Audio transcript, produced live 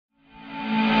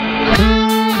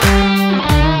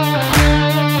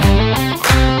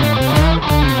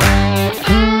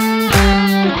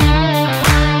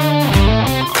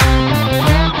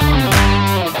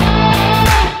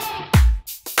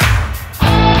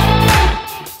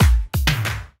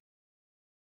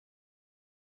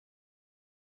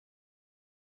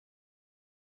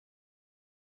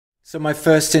So my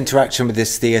first interaction with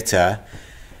this theatre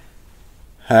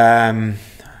would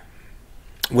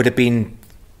have been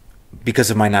because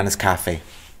of my nana's cafe,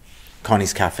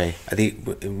 Connie's Cafe.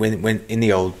 When in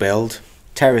the old build,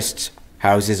 terraced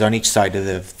houses on each side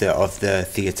of the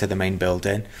theatre, the main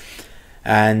building,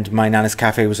 and my nana's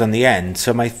cafe was on the end.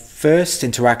 So my first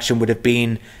interaction would have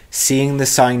been seeing the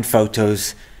signed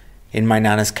photos in my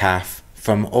nana's cafe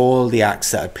from all the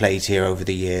acts that I played here over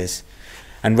the years,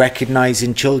 and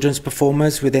recognising children's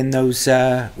performers within those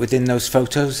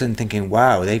photos and thinking,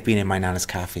 wow, they've been in my nana's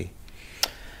cafe.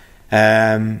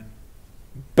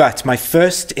 But my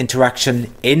first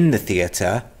interaction in the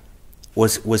theatre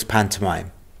was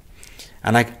pantomime,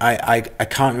 and I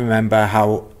can't remember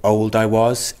how old I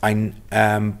was.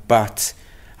 But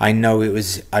I know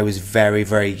I was very,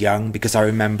 very young, because I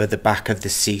remember the back of the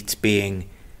seat being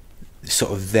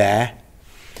sort of there,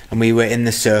 and we were in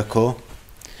the circle.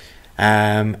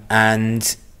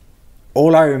 And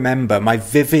all I remember, my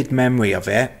vivid memory of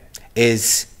it,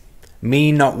 is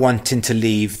me not wanting to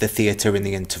leave the theatre in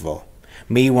the interval,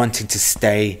 me wanting to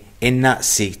stay in that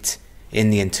seat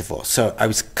in the interval. So I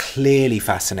was clearly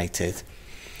fascinated.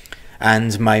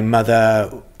 And my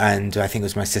mother and I think it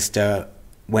was my sister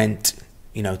went,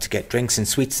 to get drinks and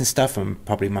sweets and stuff, and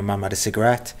probably my mum had a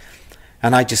cigarette,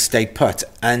 and I just stayed put.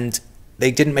 And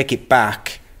they didn't make it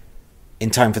back in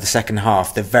time for the second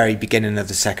half, the very beginning of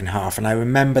the second half. And I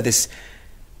remember this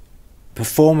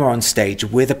performer on stage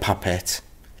with a puppet,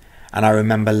 and I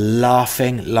remember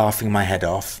laughing my head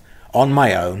off on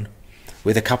my own,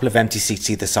 with a couple of empty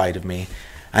seats either side of me,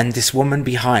 and this woman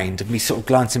behind me sort of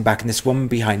glancing back, and this woman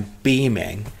behind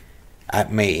beaming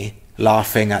at me,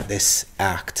 laughing at this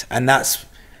act. And that's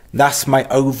my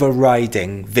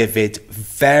overriding, vivid,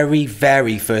 very,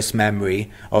 very first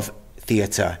memory of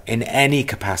theatre in any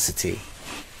capacity.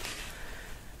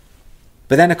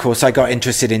 But then, of course, I got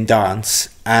interested in dance,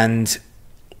 and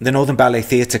the Northern Ballet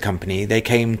Theatre Company, they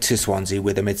came to Swansea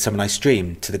with A Midsummer Night's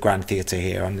Dream to the Grand Theatre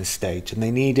here on this stage, and they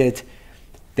needed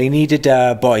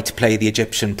a boy to play the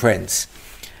Egyptian prince.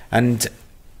 And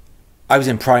I was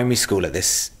in primary school at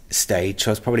this stage,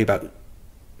 so I was probably about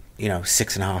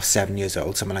 6.5, 7 years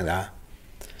old, something like that.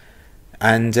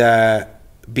 And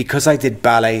because I did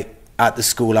ballet at the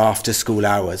school after school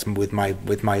hours with my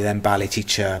then ballet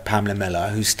teacher Pamela Miller,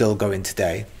 who's still going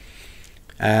today,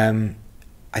 I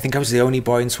think I was the only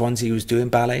boy in Swansea who was doing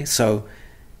ballet, so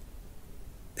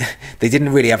they didn't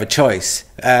really have a choice.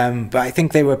 But I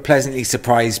think they were pleasantly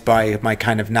surprised by my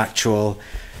kind of natural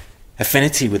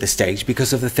affinity with the stage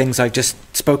because of the things I've just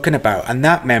spoken about, and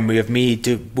that memory of me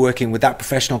working with that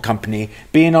professional company,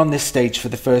 being on this stage for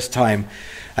the first time,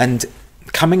 and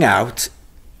coming out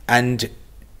and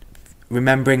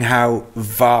remembering how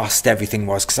vast everything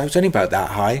was, because I was only about that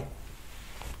high,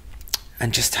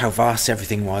 and just how vast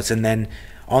everything was. And then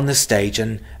on the stage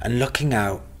and looking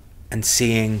out and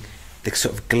seeing the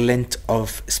sort of glint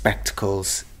of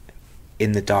spectacles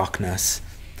in the darkness,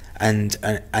 and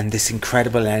this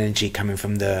incredible energy coming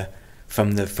from the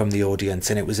audience.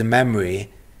 And it was a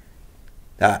memory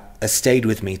that has stayed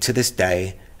with me to this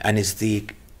day, and is the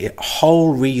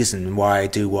whole reason why I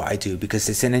do what I do, because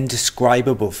it's an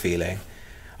indescribable feeling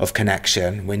of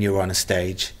connection when you're on a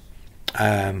stage,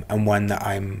 and one that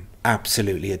I'm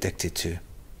absolutely addicted to.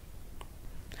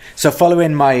 So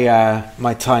following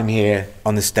my time here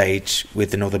on the stage with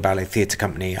the Northern Ballet Theatre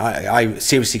Company, I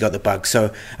seriously got the bug.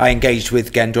 So I engaged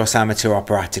with Gendros Amateur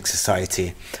Operatic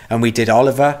Society, and we did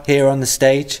Oliver here on the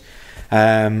stage,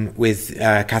 with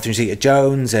Catherine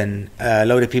Zeta-Jones and a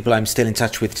load of people I'm still in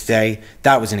touch with today.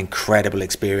 That was an incredible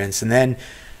experience. And then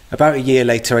about a year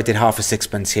later, I did Half a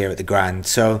Sixpence here at the Grand.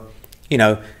 So,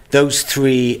 those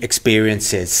three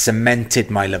experiences cemented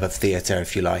my love of theatre,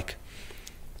 if you like.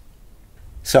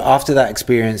 So after that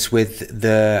experience with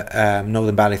the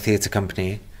Northern Ballet Theatre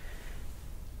Company,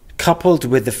 coupled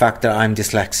with the fact that I'm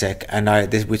dyslexic, and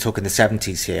we're talking the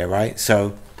 70s here, right?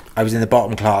 So I was in the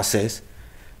bottom classes,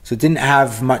 so didn't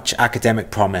have much academic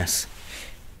promise.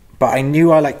 But I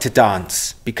knew I liked to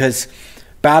dance, because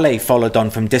ballet followed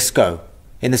on from disco.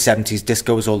 In the 70s,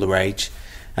 disco was all the rage,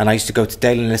 and I used to go to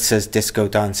Dale and Lissa's disco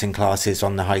dancing classes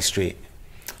on the high street,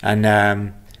 and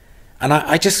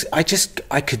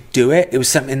I could do it. It was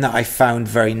something that I found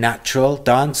very natural,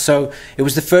 dance. So it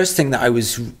was the first thing that I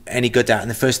was any good at,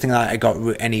 and the first thing that I got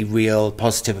any real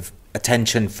positive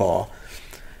attention for.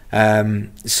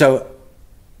 So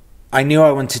I knew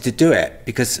I wanted to do it,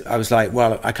 because I was like,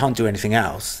 well, I can't do anything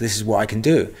else. This is what I can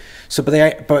do. So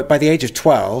by the age of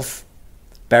 12,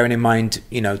 bearing in mind,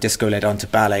 disco led on to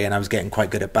ballet, and I was getting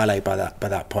quite good at ballet by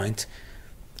that point,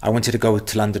 I wanted to go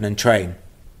to London and train.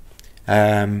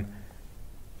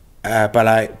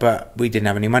 But we didn't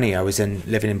have any money. I was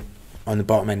living on the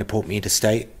bottom end of Portmead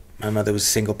estate. My mother was a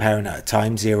single parent at the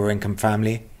time, 0 income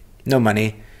family, no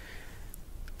money.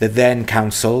 The then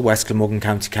council, West Glamorgan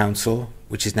County Council,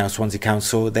 which is now Swansea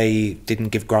Council, they didn't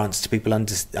give grants to people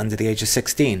under the age of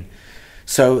 16.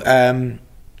 So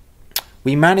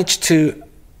we managed to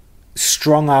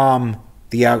strong arm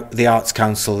the Arts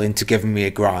Council into giving me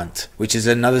a grant, which is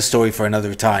another story for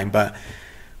another time. But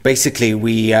basically,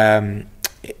 we, in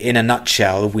a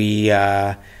nutshell, we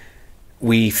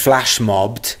flash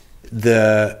mobbed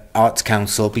the Arts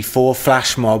Council before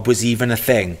flash mob was even a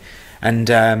thing. And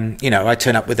you know, I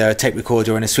turn up with a tape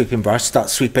recorder and a sweeping brush, start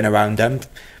sweeping around them,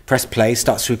 press play,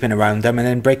 start sweeping around them, and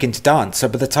then break into dance. So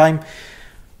by the time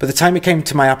it came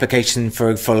to my application for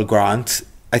a full grant,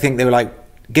 I think they were like,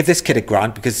 give this kid a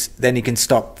grant because then he can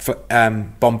stop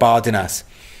bombarding us.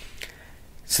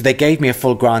 So they gave me a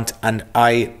full grant, and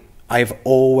I've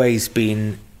always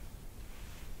been,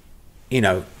 you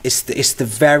know, it's the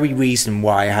very reason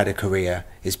why I had a career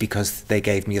is because they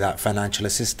gave me that financial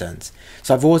assistance.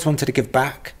 So I've always wanted to give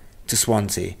back to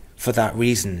Swansea for that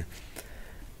reason.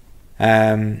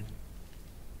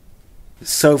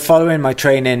 So following my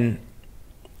training,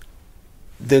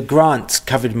 the grant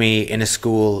covered me in a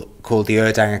school called the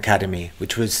Erdang Academy,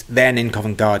 which was then in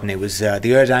Covent Garden. It was the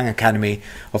Erdang Academy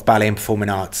of Ballet and Performing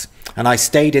Arts. And I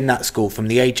stayed in that school from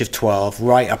the age of 12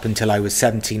 right up until I was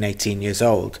 17, 18 years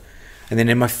old. And then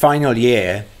in my final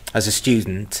year as a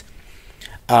student,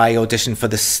 I auditioned for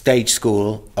the stage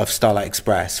school of Starlight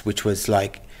Express, which was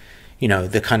like, you know,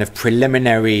 the kind of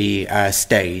preliminary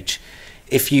stage.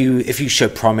 If you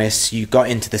showed promise, you got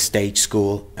into the stage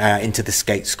school, into the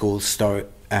skate school.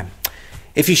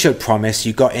 If you showed promise,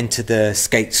 you got into the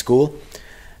skate school.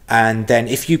 And then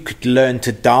if you could learn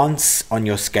to dance on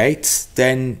your skates,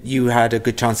 then you had a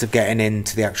good chance of getting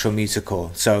into the actual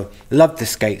musical. So loved the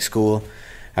skate school.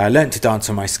 Learned to dance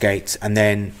on my skates, and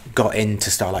then got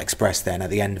into Starlight Express then at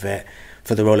the end of it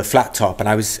for the role of Flat Top. And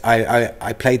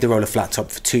I played the role of Flat Top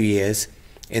for 2 years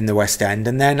in the West End.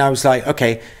 And then I was like,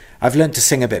 okay, I've learned to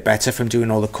sing a bit better from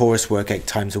doing all the chorus work 8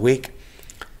 times a week.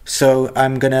 So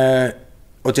I'm going to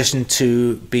audition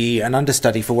to be an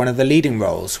understudy for one of the leading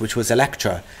roles, which was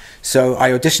Electra. So I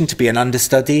auditioned to be an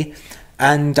understudy,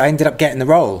 and I ended up getting the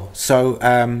role. So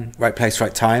right place,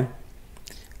 right time.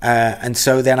 And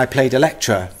so then I played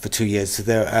Electra for 2 years,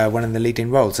 one of the leading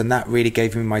roles, and that really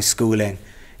gave me my schooling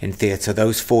in theatre.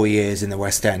 Those 4 years in the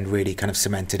West End really kind of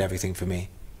cemented everything for me.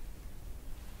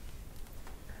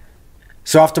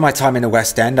 So after my time in the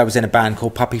West End, I was in a band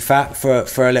called Puppy Fat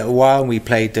for a little while. We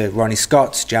played Ronnie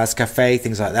Scott's Jazz Cafe,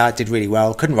 things like that. Did really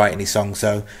well. Couldn't write any songs,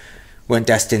 though. Weren't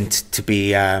destined to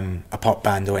be a pop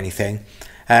band or anything.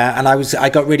 And I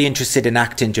got really interested in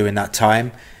acting during that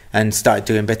time, and started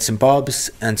doing bits and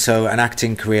bobs, and so an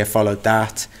acting career followed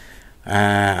that.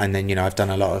 And then, you know, I've done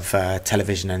a lot of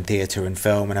television and theatre and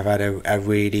film, and I've had a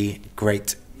really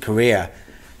great career.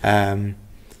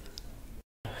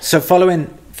 So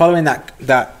following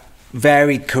that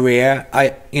varied career,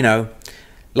 you know,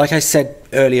 like I said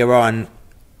earlier on,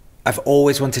 I've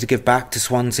always wanted to give back to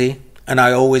Swansea, and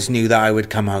I always knew that I would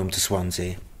come home to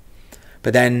Swansea.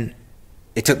 But then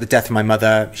it took the death of my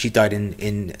mother. She died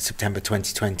in September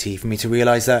 2020 for me to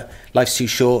realise that life's too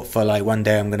short for like one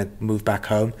day I'm going to move back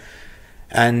home.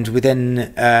 And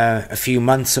within a few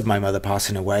months of my mother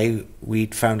passing away,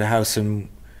 we'd found a house, and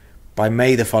by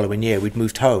May the following year we'd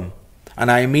moved home.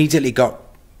 And I immediately got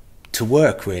to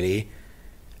work, really.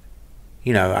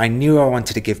 You know, I knew I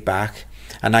wanted to give back,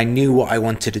 and I knew what I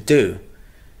wanted to do.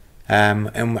 And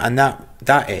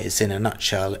that is, in a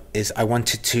nutshell, is I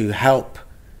wanted to help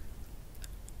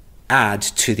add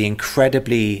to the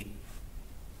incredibly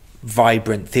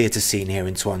vibrant theatre scene here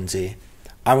in Swansea.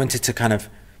 I wanted to kind of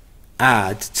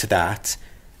add to that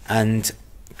and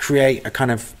create a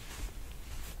kind of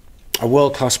a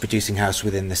world-class producing house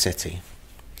within the city.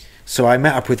 So I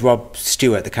met up with Rob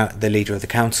Stewart, the leader of the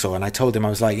council, and I told him, I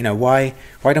was like, you know, why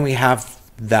don't we have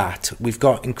that? We've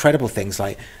got incredible things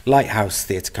like Lighthouse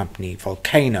Theatre Company,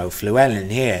 Volcano,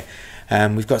 Llewellyn here.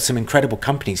 We've got some incredible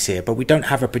companies here, but we don't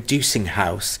have a producing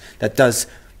house that does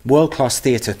world-class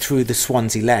theatre through the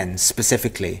Swansea lens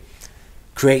specifically,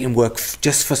 creating work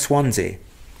just for Swansea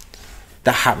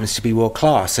that happens to be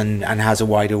world-class and has a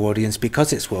wider audience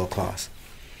because it's world-class.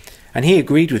 And he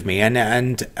agreed with me, and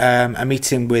a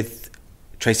meeting with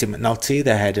Tracy McNulty,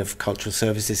 the head of cultural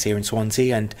services here in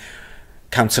Swansea, and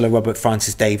Councillor Robert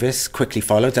Francis Davis quickly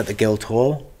followed at the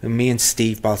Guildhall. And me and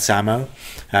Steve Balsamo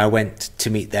went to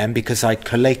meet them because I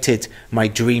collated my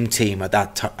dream team at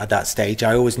that stage.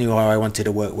 I always knew who I wanted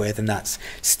to work with, and that's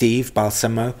Steve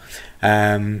Balsamo,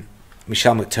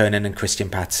 Michelle McTurnan and Christian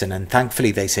Patterson, and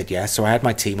thankfully they said yes. So I had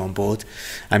my team on board,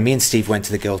 and me and Steve went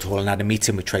to the Guildhall and had a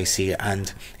meeting with Tracy,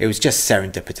 and it was just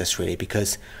serendipitous, really,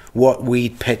 because what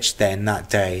we'd pitched then that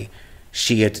day,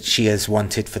 she has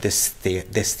wanted for this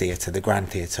theatre, the Grand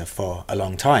Theatre, for a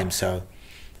long time. So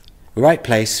right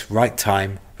place, right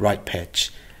time, right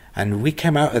pitch. And we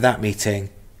came out of that meeting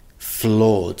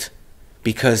floored,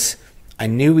 because I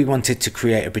knew we wanted to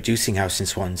create a producing house in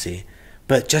Swansea,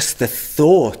 but just the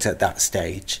thought at that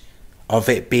stage of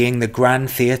it being the Grand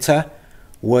Theatre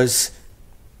was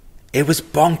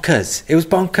bonkers. It was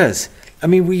bonkers. I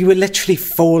mean, we were literally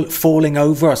falling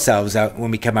over ourselves out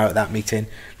when we came out of that meeting.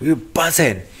 We were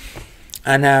buzzing,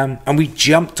 and we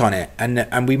jumped on it,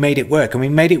 and we made it work, and we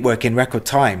made it work in record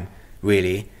time,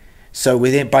 really. So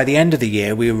by the end of the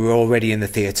year, we were already in the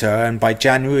theatre, and by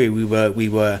January we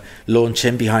were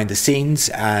launching behind the scenes,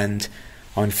 and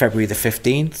on February the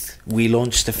 15th we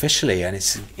launched officially, and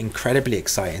it's an incredibly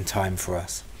exciting time for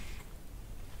us.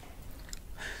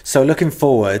 So looking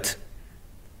forward,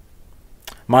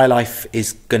 my life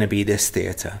is going to be this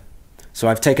theatre. So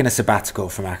I've taken a sabbatical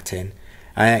from acting,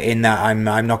 in that I'm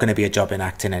not going to be a job in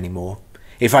acting anymore.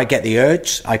 If I get the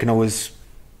urge, I can always,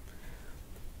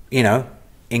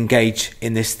 engage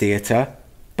in this theatre,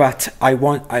 but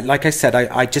like I said,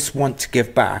 I just want to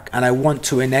give back, and I want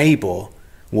to enable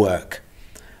work,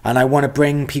 and I want to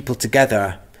bring people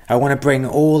together. I want to bring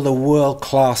all the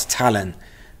world-class talent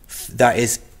that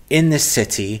is in this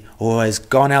city or has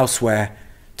gone elsewhere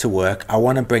to work. I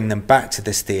want to bring them back to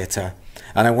this theatre,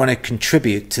 and I want to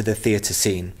contribute to the theatre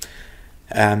scene.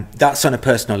 That's on a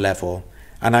personal level,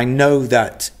 and I know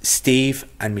that Steve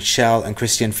and Michelle and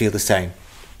Christian feel the same.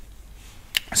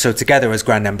 So together as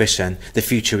Grand Ambition, the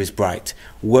future is bright.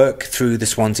 Work through the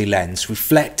Swansea lens,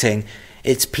 reflecting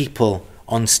its people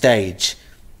on stage.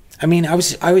 I mean, I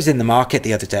was in the market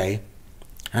the other day,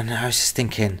 and I was just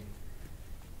thinking,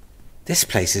 this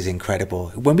place is incredible.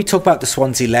 When we talk about the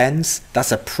Swansea lens,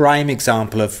 that's a prime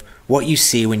example of what you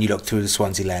see when you look through the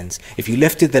Swansea lens. If you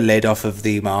lifted the lid off of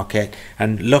the market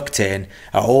and looked in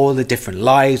at all the different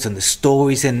lives and the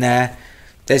stories in there,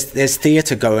 there's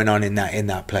theatre going on in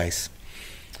that place.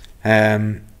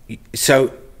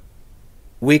 So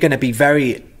we're going to be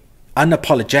very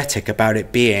unapologetic about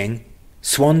it being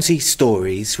Swansea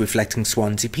stories reflecting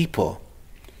Swansea people.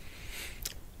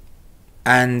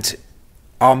 And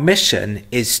our mission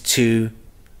is to,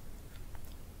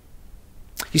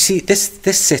 you see,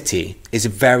 this city is a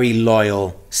very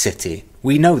loyal city.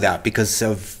 We know that because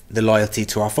of the loyalty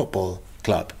to our football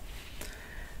club.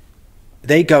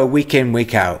 They go week in,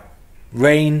 week out.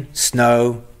 Rain,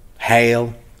 snow,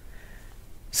 hail,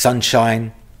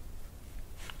 sunshine,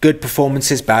 good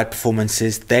performances, bad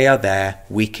performances, they are there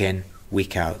week in,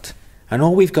 week out. And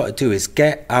all we've got to do is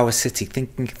get our city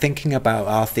thinking about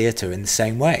our theatre in the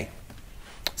same way.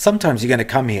 Sometimes you're going to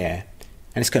come here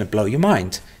and it's going to blow your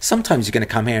mind. Sometimes you're going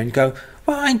to come here and go,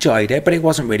 well, I enjoyed it, but it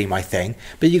wasn't really my thing.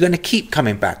 But you're going to keep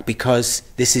coming back because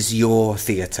this is your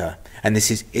theatre, and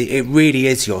it really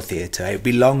is your theatre. It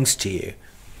belongs to you.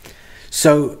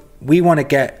 So we want to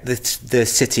get the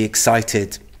city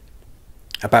excited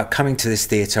about coming to this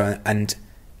theatre and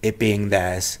it being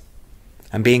theirs,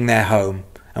 and being their home,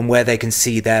 and where they can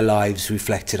see their lives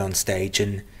reflected on stage,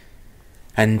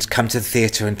 and come to the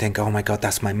theatre and think, oh my God,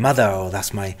 that's my mother, or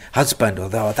that's my husband, or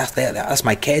that's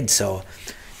my kids, or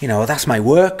that's my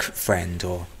work friend,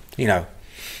 or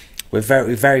we're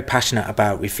very passionate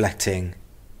about reflecting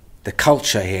the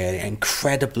culture here,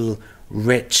 incredible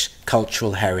rich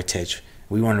cultural heritage.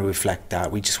 We want to reflect that.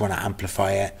 We just want to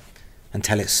amplify it and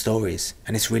tell its stories,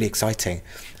 and it's really exciting.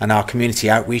 And our community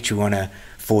outreach, we want to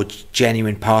forge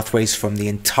genuine pathways from the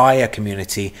entire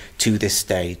community to this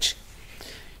stage.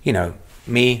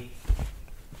 Me,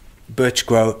 Birch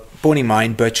Grove, born in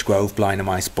mine, Birch Grove, Blind and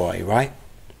Mice boy, right?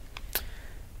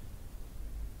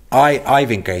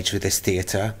 I've engaged with this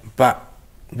theatre, but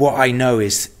what I know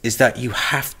is that you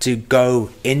have to go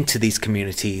into these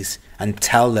communities and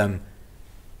tell them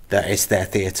that it's their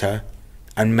theatre,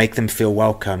 and make them feel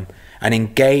welcome, and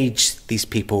engage these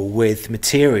people with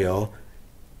material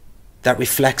that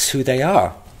reflects who they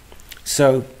are.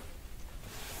 So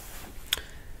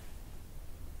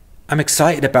I'm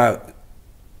excited about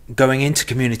going into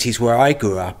communities where I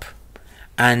grew up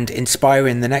and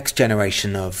inspiring the next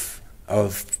generation of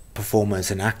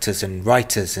performers and actors and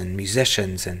writers and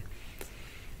musicians, and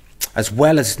as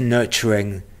well as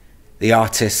nurturing the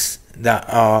artists that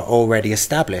are already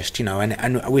established,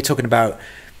 and we're talking about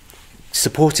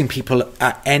supporting people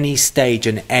at any stage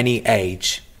and any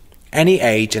age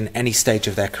and any stage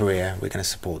of their career. We're going to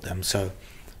support them. So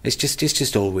it's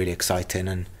just all really exciting,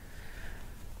 and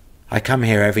I come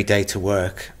here every day to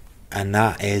work, and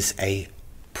that is a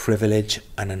privilege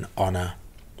and an honour.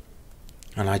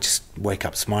 And I just wake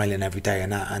up smiling every day,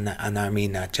 and I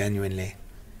mean that genuinely.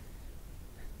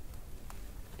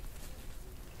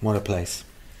 What a place.